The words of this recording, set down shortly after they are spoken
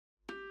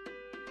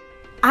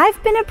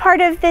I've been a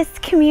part of this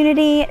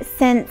community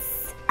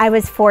since I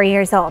was 4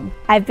 years old.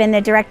 I've been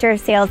the Director of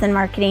Sales and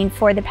Marketing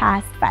for the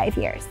past 5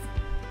 years.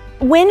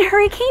 When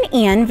Hurricane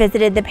Ian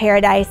visited the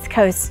Paradise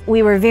Coast,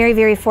 we were very,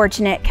 very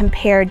fortunate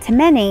compared to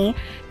many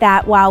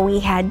that while we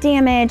had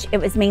damage, it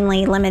was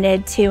mainly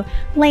limited to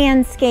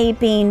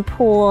landscaping,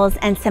 pools,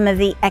 and some of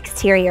the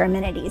exterior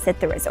amenities at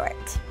the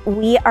resort.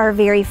 We are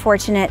very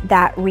fortunate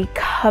that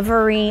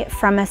recovery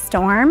from a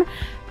storm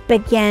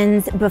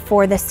begins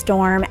before the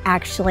storm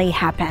actually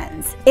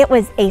happens. It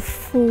was a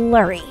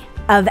flurry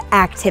of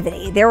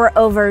activity. There were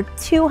over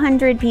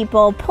 200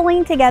 people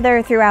pulling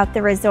together throughout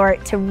the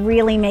resort to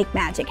really make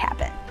magic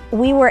happen.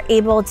 We were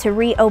able to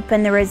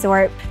reopen the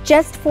resort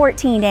just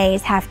 14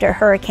 days after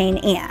Hurricane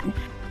Ian.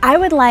 I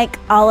would like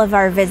all of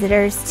our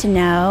visitors to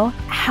know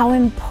how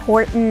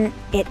important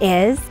it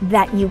is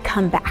that you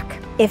come back.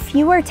 If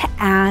you were to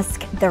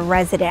ask the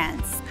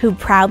residents who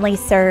proudly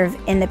serve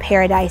in the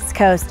Paradise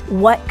Coast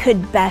what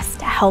could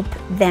best help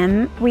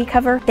them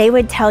recover, they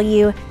would tell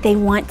you they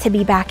want to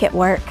be back at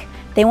work.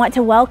 They want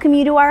to welcome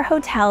you to our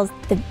hotels,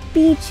 the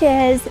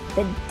beaches,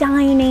 the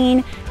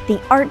dining, the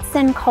arts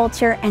and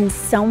culture, and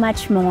so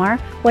much more.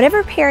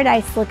 Whatever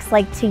paradise looks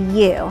like to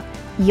you,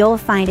 you'll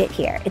find it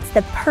here. It's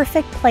the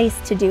perfect place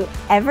to do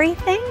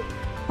everything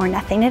or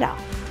nothing at all.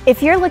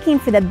 If you're looking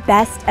for the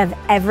best of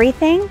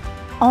everything,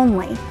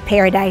 only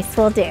Paradise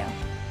will do.